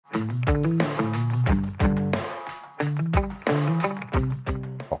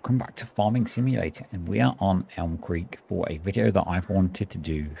welcome back to Farming Simulator, and we are on Elm Creek for a video that I've wanted to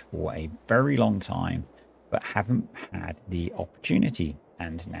do for a very long time but haven't had the opportunity,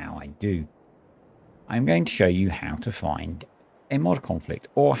 and now I do. I'm going to show you how to find a mod conflict,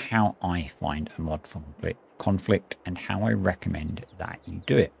 or how I find a mod conflict and how I recommend that you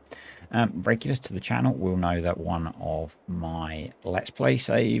do it. Regulars to the channel will know that one of my Let's Play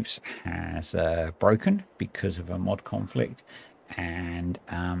saves has broken because of a mod conflict, and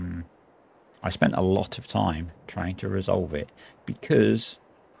I spent a lot of time trying to resolve it because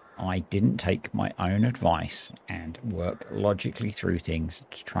I didn't take my own advice and work logically through things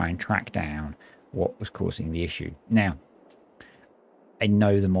to try and track down what was causing the issue. Now, I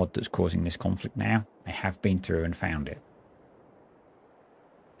know the mod that's causing this conflict now. I have been through and found it.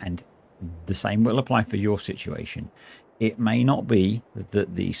 And the same will apply for your situation. It may not be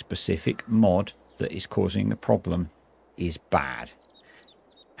that the specific mod that is causing the problem is bad,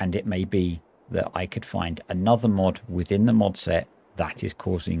 and it may be that I could find another mod within the mod set that is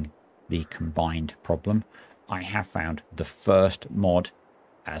causing the combined problem. I have found the first mod,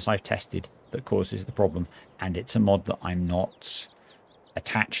 as I've tested, that causes the problem, and it's a mod that I'm not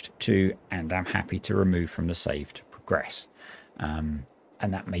attached to and I'm happy to remove from the save to progress. And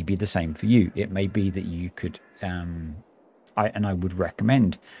that may be the same for you. It may be that you could I would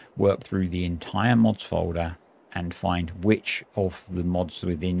recommend work through the entire mods folder and find which of the mods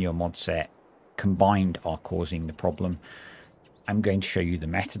within your mod set combined are causing the problem. I'm going to show you the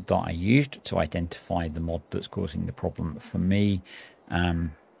method that I used to identify the mod that's causing the problem for me.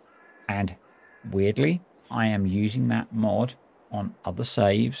 And weirdly, I am using that mod on other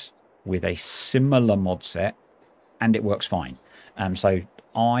saves with a similar mod set, and it works fine. So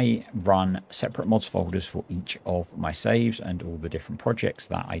I run separate mods folders for each of my saves and all the different projects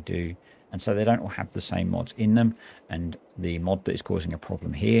that I do, and so they don't all have the same mods in them. And the mod that is causing a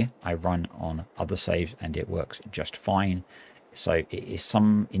problem here, I run on other saves and it works just fine. So it is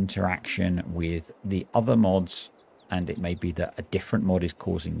some interaction with the other mods, and it may be that a different mod is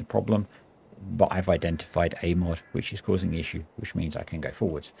causing the problem, but I've identified a mod which is causing the issue, which means I can go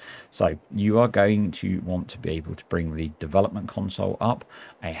forwards. So you are going to want to be able to bring the development console up.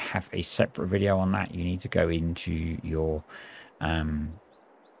 I have a separate video on that. You need to go into your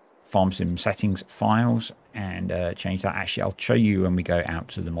farm sim settings files and change that. Actually, I'll show you when we go out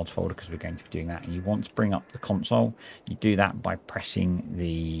to the mods folder, because we're going to be doing that. And you want to bring up the console. You do that by pressing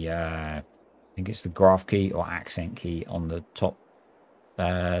the I think it's the graph key or accent key on the top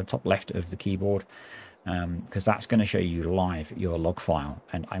left of the keyboard, because that's going to show you live your log file.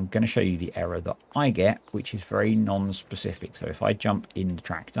 And I'm going to show you the error that I get, which is very non-specific. So if I jump in the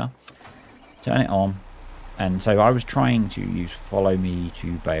tractor, turn it on, and so I was trying to use follow me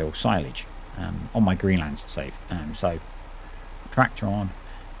to bale silage on my Greenlands save. So tractor on,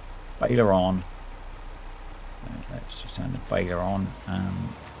 baler on, let's just turn the baler on,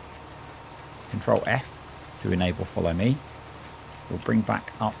 Control F to enable follow me. We'll bring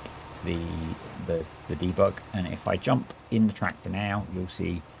back up the debug, and if I jump in the tractor now, you'll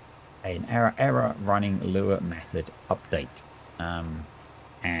see an error running lure method update.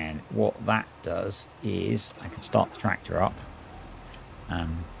 And what that does is I can start the tractor up.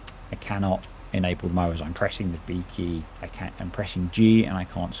 I cannot enable mowers. I'm pressing the B key. I'm pressing G, and I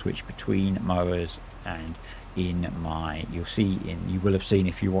can't switch between mowers. And in my, you will have seen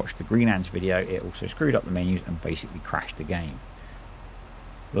if you watched the Greenlands video, it also screwed up the menus and basically crashed the game.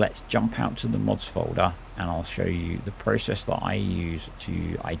 Let's jump out to the mods folder, and I'll show you the process that I use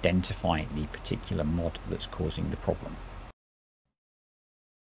to identify the particular mod that's causing the problem.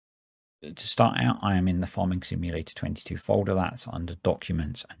 To start out, I am in the Farming Simulator 22 folder. That's under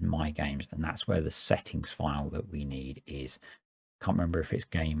Documents and My Games, and that's where the settings file that we need is. Can't remember if it's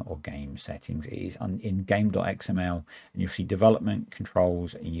game or game settings. It is in game.xml, and you'll see development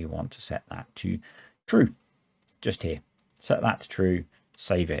controls, and you want to set that to true. Just here, set that to true,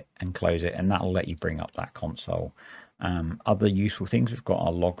 save it and close it, and that'll let you bring up that console. Other useful things, we've got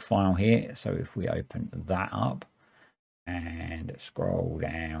our log file here. So if we open that up and scroll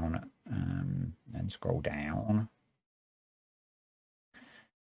down and scroll down,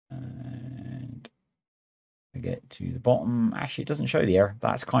 and we get to the bottom, actually it doesn't show the error.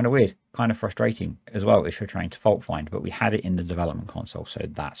 That's kind of weird, kind of frustrating as well if you're trying to fault find, but we had it in the development console, so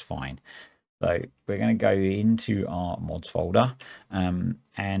that's fine. So we're going to go into our mods folder,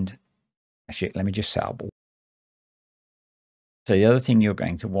 and actually let me just set up. So the other thing you're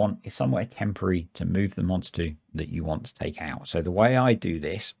going to want is somewhere temporary to move the mods to that you want to take out. So the way I do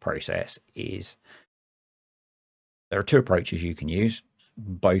this process is, there are two approaches you can use.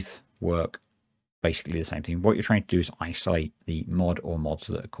 Both work basically the same thing. What you're trying to do is isolate the mod or mods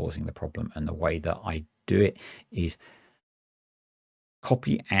that are causing the problem. And the way that I do it is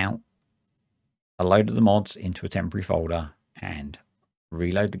copy out a load of the mods into a temporary folder and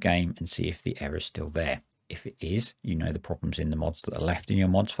reload the game and see if the error is still there. If it is, you know the problem's in the mods that are left in your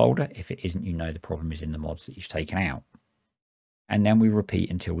mods folder. If it isn't, you know the problem is in the mods that you've taken out. And then we repeat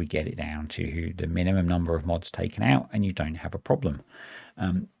until we get it down to the minimum number of mods taken out and you don't have a problem.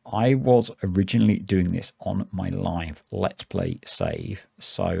 I was originally doing this on my live Let's Play save.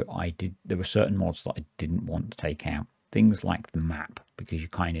 So there were certain mods that I didn't want to take out. Things like the map, because you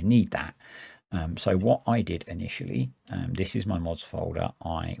kind of need that. So what I did initially, this is my mods folder.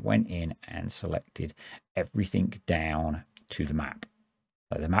 I went in and selected everything down to the map.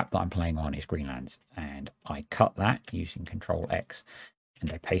 So the map that I'm playing on is Greenlands, and I cut that using Control X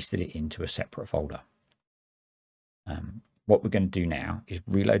and I pasted it into a separate folder. What we're going to do now is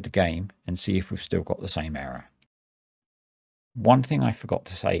reload the game and see if we've still got the same error. One thing I forgot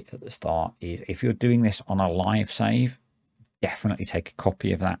to say at the start is if you're doing this on a live save, definitely take a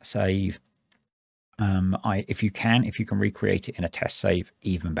copy of that save. If you can recreate it in a test save,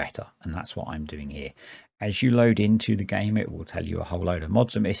 even better. And that's what I'm doing here. As you load into the game, it will tell you a whole load of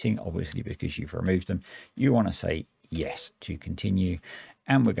mods are missing, obviously because you've removed them. You want to say yes to continue,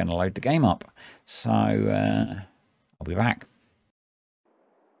 and we're going to load the game up. So I'll be back.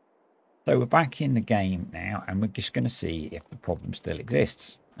 So we're back in the game now, and we're just going to see if the problem still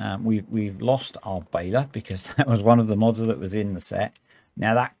exists. We've lost our baler because that was one of the mods that was in the set.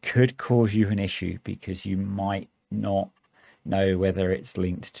 Now that could cause you an issue because you might not know whether it's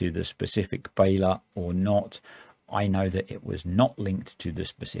linked to the specific baler or not. I know that it was not linked to the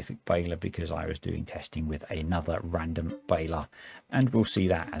specific baler because I was doing testing with another random baler, and we'll see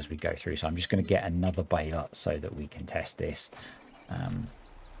that as we go through. So I'm just going to get another baler so that we can test this.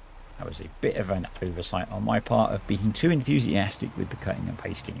 That was a bit of an oversight on my part of being too enthusiastic with the cutting and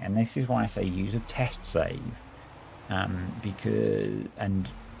pasting, and this is why I say use a test save.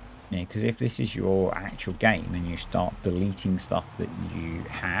 Because if this is your actual game and you start deleting stuff that you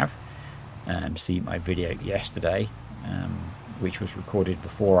have, see my video yesterday, which was recorded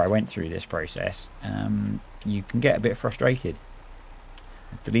before I went through this process, you can get a bit frustrated.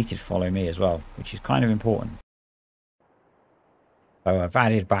 I've deleted follow me as well, which is kind of important. So I've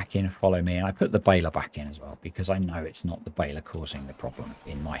added back in follow me, and I put the baler back in as well because I know it's not the baler causing the problem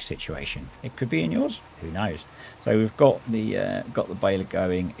in my situation. It could be in yours, who knows. So we've got the baler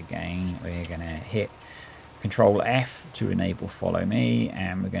going again. We're going to hit Control F to enable follow me,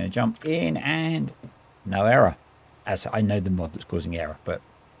 and we're going to jump in, and no error. As I know the mod that's causing error, but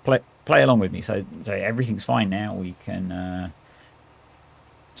play along with me. So everything's fine now. We can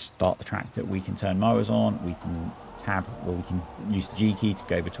start the tractor. We can turn mowers on. We can tab, or we can use the G key to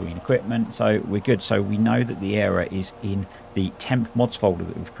go between equipment. So we're good. So we know that the error is in the temp mods folder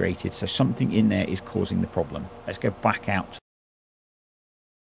that we've created. So something in there is causing the problem. Let's go back out.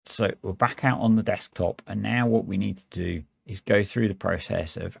 So we're back out on the desktop, and now what we need to do is go through the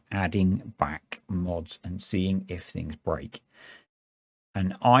process of adding back mods and seeing if things break.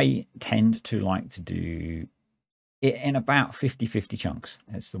 And I tend to like to do it in about 50-50 chunks.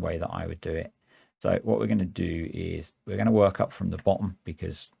 That's the way that I would do it. So what we're going to do is we're going to work up from the bottom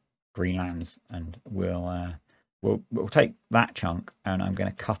because Greenlands, and we'll take that chunk, and I'm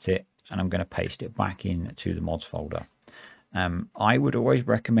going to cut it, and I'm going to paste it back into the mods folder. I would always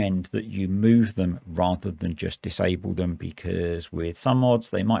recommend that you move them rather than just disable them, because with some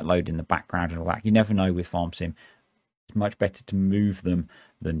mods they might load in the background and all that. You never know with Farm Sim. It's much better to move them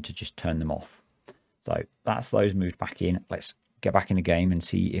than to just turn them off. So that's those moved back in. Let's get back in the game and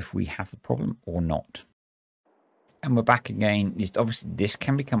see if we have the problem or not. And we're back again. Obviously this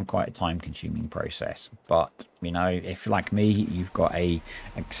can become quite a time-consuming process, but you know, if like me, you've got a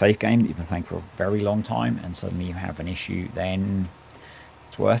safe game that you've been playing for a very long time and suddenly you have an issue, then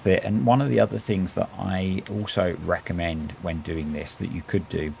it's worth it. And one of the other things that I also recommend when doing this that you could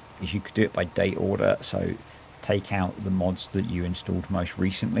do is you could do it by date order. So take out the mods that you installed most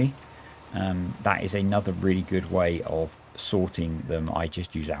recently. That is another really good way of sorting them. I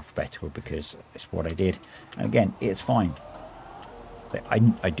just use alphabetical because it's what I did, and again, it's fine.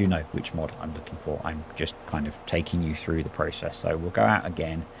 I do know which mod I'm looking for. I'm just kind of taking you through the process. So we'll go out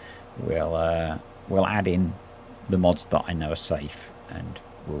again, we'll add in the mods that I know are safe, and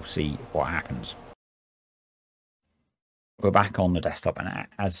we'll see what happens. We're back on the desktop, and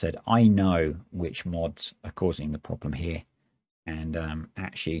as I said, I know which mods are causing the problem here, and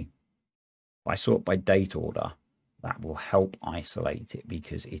actually if I sort by date order, that will help isolate it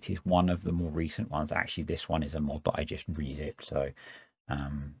because it is one of the more recent ones. Actually, this one is a mod that I just rezipped. So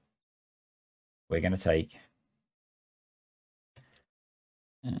we're going to take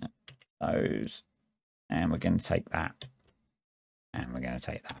those, and we're going to take that, and we're going to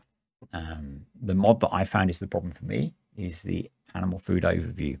take that. The mod that I found is the problem for me is the animal food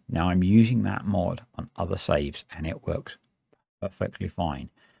overview. Now I'm using that mod on other saves and it works perfectly fine.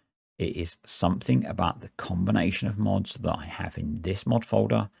 It is something about the combination of mods that I have in this mod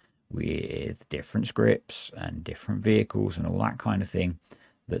folder with different scripts and different vehicles and all that kind of thing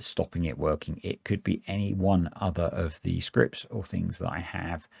that's stopping it working. It could be any one other of the scripts or things that I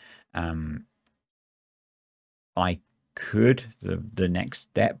have. I could, the next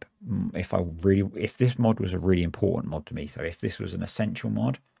step, if this mod was a really important mod to me, so if this was an essential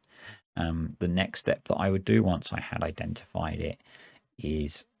mod, the next step that I would do once I had identified it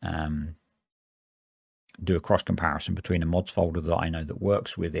is do a cross comparison between a mods folder that I know that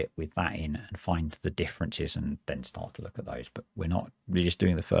works with it, with that in, and find the differences and then start to look at those. But we're just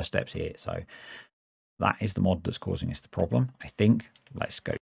doing the first steps here. So that is the mod that's causing us the problem, I think. Let's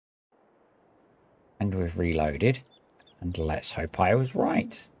go. And we've reloaded, and let's hope I was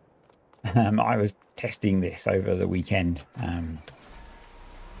right. I was testing this over the weekend and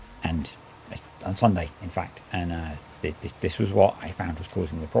on Sunday, in fact, and this was what I found was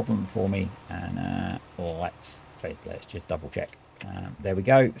causing the problem for me. And let's just double check. There we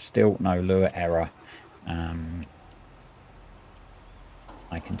go. Still no lure error. I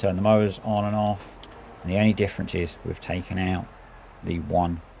can turn the mowers on and off, and the only difference is we've taken out the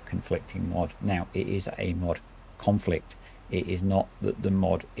one conflicting mod. Now it is a mod conflict. It is not that the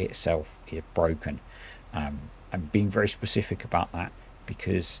mod itself is broken. I'm being very specific about that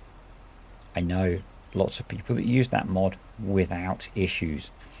because I know lots of people that use that mod without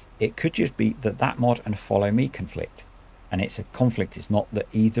issues. It could just be that that mod and follow me conflict, and it's a conflict. It's not that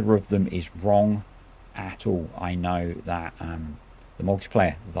either of them is wrong at all. I know that the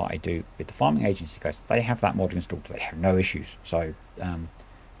multiplayer that I do with the farming agency guys, they have that mod installed. They have no issues. So I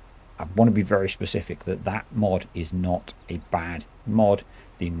want to be very specific that that mod is not a bad mod.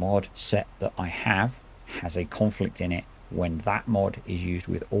 The mod set that I have has a conflict in it when that mod is used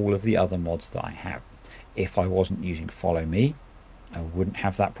with all of the other mods that I have. If I wasn't using follow me, I wouldn't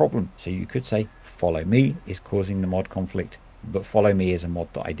have that problem. So you could say follow me is causing the mod conflict, but follow me is a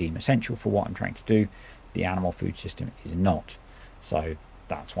mod that I deem essential for what I'm trying to do. The animal food system is not. So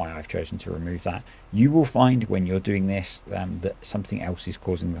that's why I've chosen to remove that. You will find when you're doing this that something else is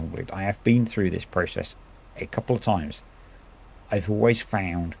causing the conflict. I have been through this process a couple of times. I've always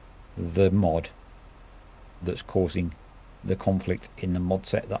found the mod that's causing the conflict in the mod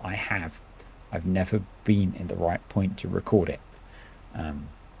set that I have. I've never been in the right point to record it,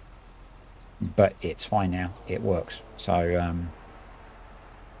 but it's fine now. It works. So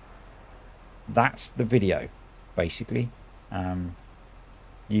that's the video basically.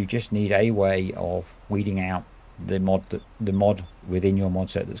 You just need a way of weeding out the mod within your mod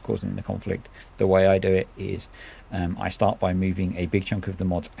set that's causing the conflict. The way I do it is I start by moving a big chunk of the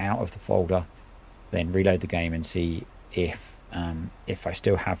mods out of the folder, then reload the game and see if I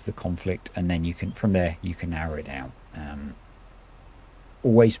still have the conflict, and then you can, from there you can narrow it down.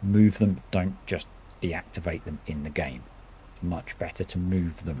 Always move them, don't just deactivate them in the game. It's much better to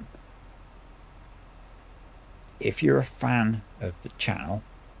move them. If you're a fan of the channel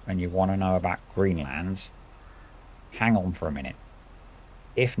and you want to know about Greenlands, hang on for a minute.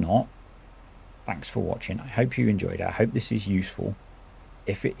 If not, thanks for watching. I hope you enjoyed it. I hope this is useful.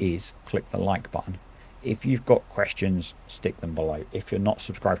 If it is, click the like button. If you've got questions, stick them below. If you're not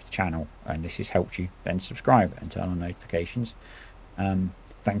subscribed to the channel and this has helped you, then subscribe and turn on notifications.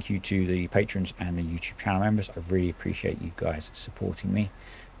 Thank you to the patrons and the YouTube channel members. I really appreciate you guys supporting me.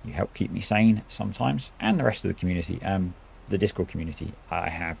 You help keep me sane sometimes, and the rest of the community. The Discord community I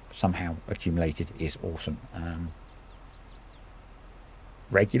have somehow accumulated is awesome.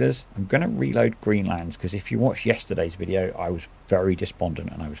 Regulars, I'm going to reload Greenlands because if you watched yesterday's video, I was very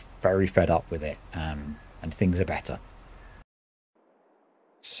despondent and I was very fed up with it, and things are better.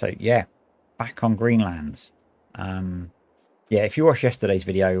 So yeah, back on Greenlands. Yeah, if you watched yesterday's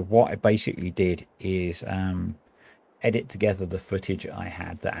video, what I basically did is edit together the footage I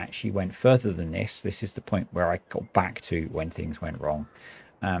had that actually went further than this. This is the point where I got back to when things went wrong.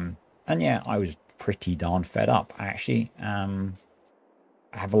 And yeah, I was pretty darn fed up. Actually,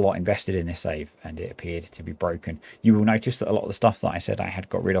 I have a lot invested in this save and it appeared to be broken. You will notice that a lot of the stuff that I said I had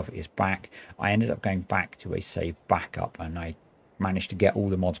got rid of is back. I ended up going back to a save backup and I managed to get all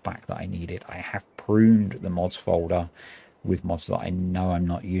the mods back that I needed. I have pruned the mods folder with mods that I know I'm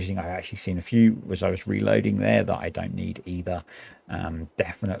not using. I've actually seen a few as I was reloading there that I don't need either.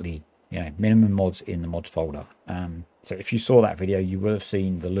 Definitely minimum mods in the mods folder. So if you saw that video, you will have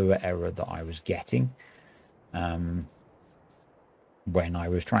seen the Lua error that I was getting when I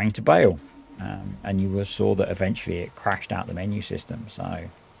was trying to bail. And you will have saw that eventually it crashed out the menu system. So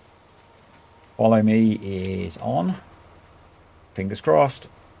follow me is on. Fingers crossed.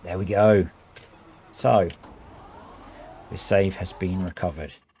 There we go. So this save has been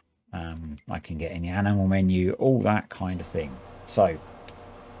recovered. I can get in the animal menu, all that kind of thing. So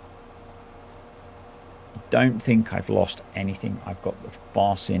don't think I've lost anything. I've got the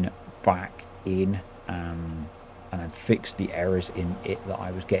Farsin back in, and I've fixed the errors in it that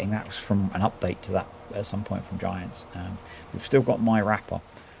I was getting. That was from an update to that at some point from Giants. We've still got my wrapper.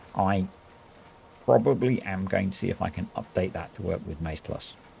 I probably am going to see if I can update that to work with Maze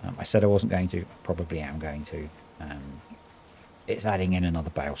Plus. I said I wasn't going to. I probably am going to. It's adding in another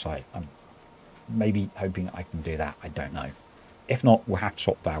bail site. I'm maybe hoping I can do that. I don't know. If not, we'll have to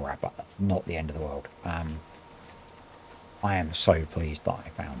swap bail wrapper. That's not the end of the world. I am so pleased that I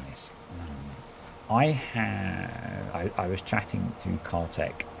found this. I was chatting to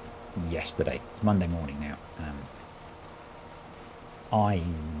Cartech yesterday. It's Monday morning now.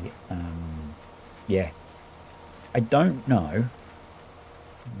 Yeah, I don't know.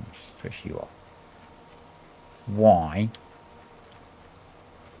 I'll switch you off. Why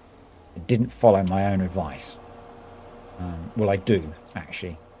I didn't follow my own advice. Well, I do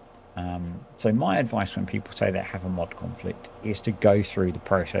actually. So my advice when people say they have a mod conflict is to go through the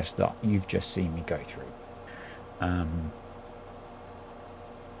process that you've just seen me go through.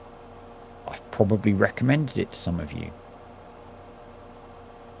 I've probably recommended it to some of you.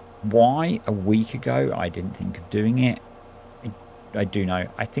 Why a week ago I didn't think of doing it, I do know.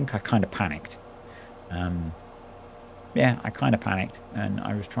 I think I kind of panicked. Yeah, I kind of panicked, and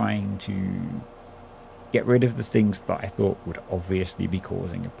I was trying to get rid of the things that I thought would obviously be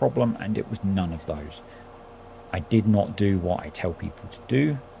causing a problem, and it was none of those. I did not do what I tell people to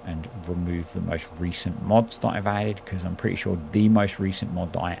do and remove the most recent mods that I've added, because I'm pretty sure the most recent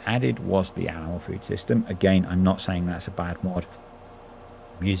mod that I added was the animal food system. Again, I'm not saying that's a bad mod.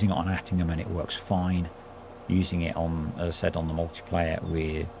 I'm using it on Attingham and it works fine. Using it on, as I said, on the multiplayer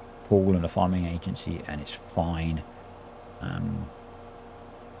with Paul and the farming agency, and it's fine.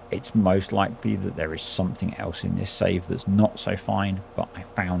 It's most likely that there is something else in this save that's not so fine, but I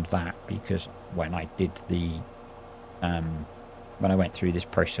found that because when I did the when I went through this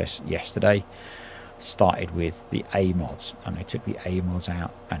process yesterday, started with the A mods, and I took the A mods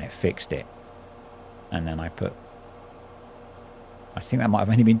out and it fixed it, and then I think that might have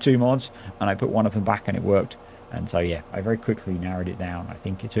only been 2 mods, and I put one of them back and it worked. And so yeah, I very quickly narrowed it down. I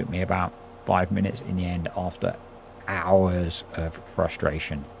think it took me about 5 minutes in the end after hours of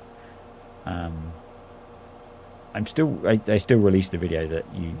frustration. I still released the video that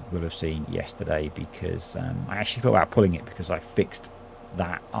you will have seen yesterday, because I actually thought about pulling it because I fixed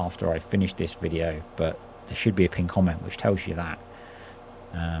that after I finished this video, but there should be a pinned comment which tells you that.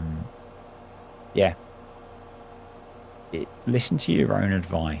 Yeah, listen to your own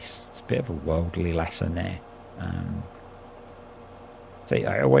advice. It's a bit of a worldly lesson there. So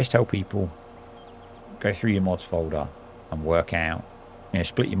I always tell people, go through your mods folder and work out,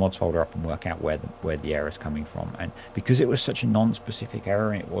 split your mods folder up and work out where the error is coming from. And because it was such a non-specific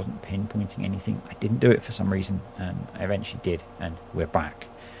error and it wasn't pinpointing anything, I didn't do it for some reason, and I eventually did, and we're back.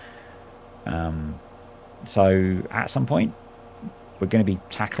 So at some point we're going to be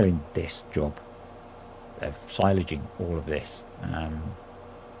tackling this job of silaging all of this.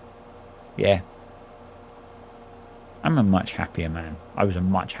 Yeah, I'm a much happier man. I was a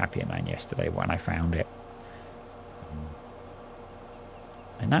much happier man yesterday when I found it.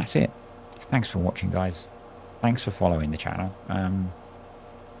 And that's it. Thanks for watching, guys. Thanks for following the channel.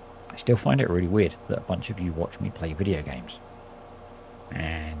 I still find it really weird that a bunch of you watch me play video games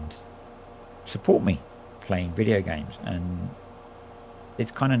and support me playing video games, and it's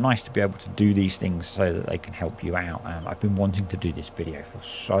kind of nice to be able to do these things so that they can help you out. I've been wanting to do this video for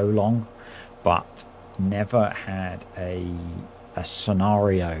so long, but never had a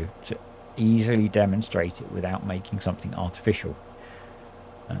scenario to easily demonstrate it without making something artificial.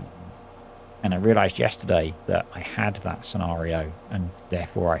 And I realized yesterday that I had that scenario, and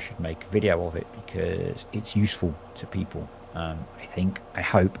therefore I should make a video of it because it's useful to people. I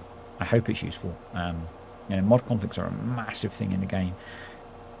hope it's useful. Mod conflicts are a massive thing in the game.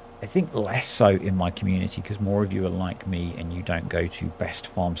 I think less so in my community because more of you are like me and you don't go to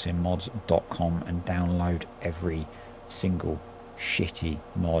bestfarmsimmods.com and download every single shitty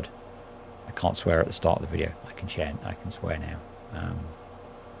mod. I can't swear at the start of the video. I can swear now.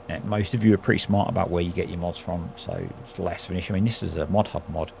 Most of you are pretty smart about where you get your mods from, so it's less of an issue. I mean, this is a mod hub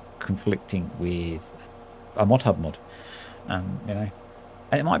mod conflicting with a mod hub mod, you know,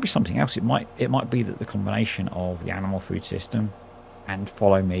 and it might be something else. It might be that the combination of the animal food system and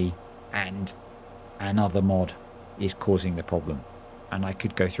follow me and another mod is causing the problem, and I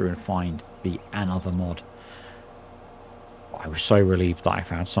could go through and find the another mod. I was so relieved that I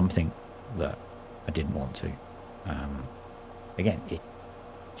found something that I didn't want to. Again,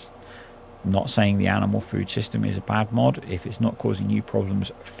 I'm not saying the animal food system is a bad mod. If it's not causing you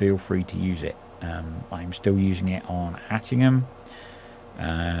problems, feel free to use it. I'm still using it on Hattingham.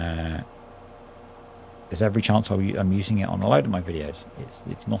 There's every chance I'm using it on a load of my videos.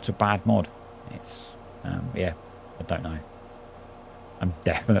 It's not a bad mod. It's yeah, I don't know. I'm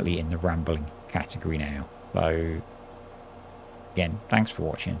definitely in the rambling category now. So again, thanks for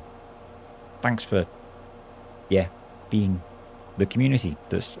watching. Thanks for being the community.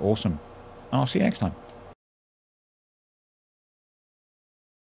 That's awesome. And I'll see you next time.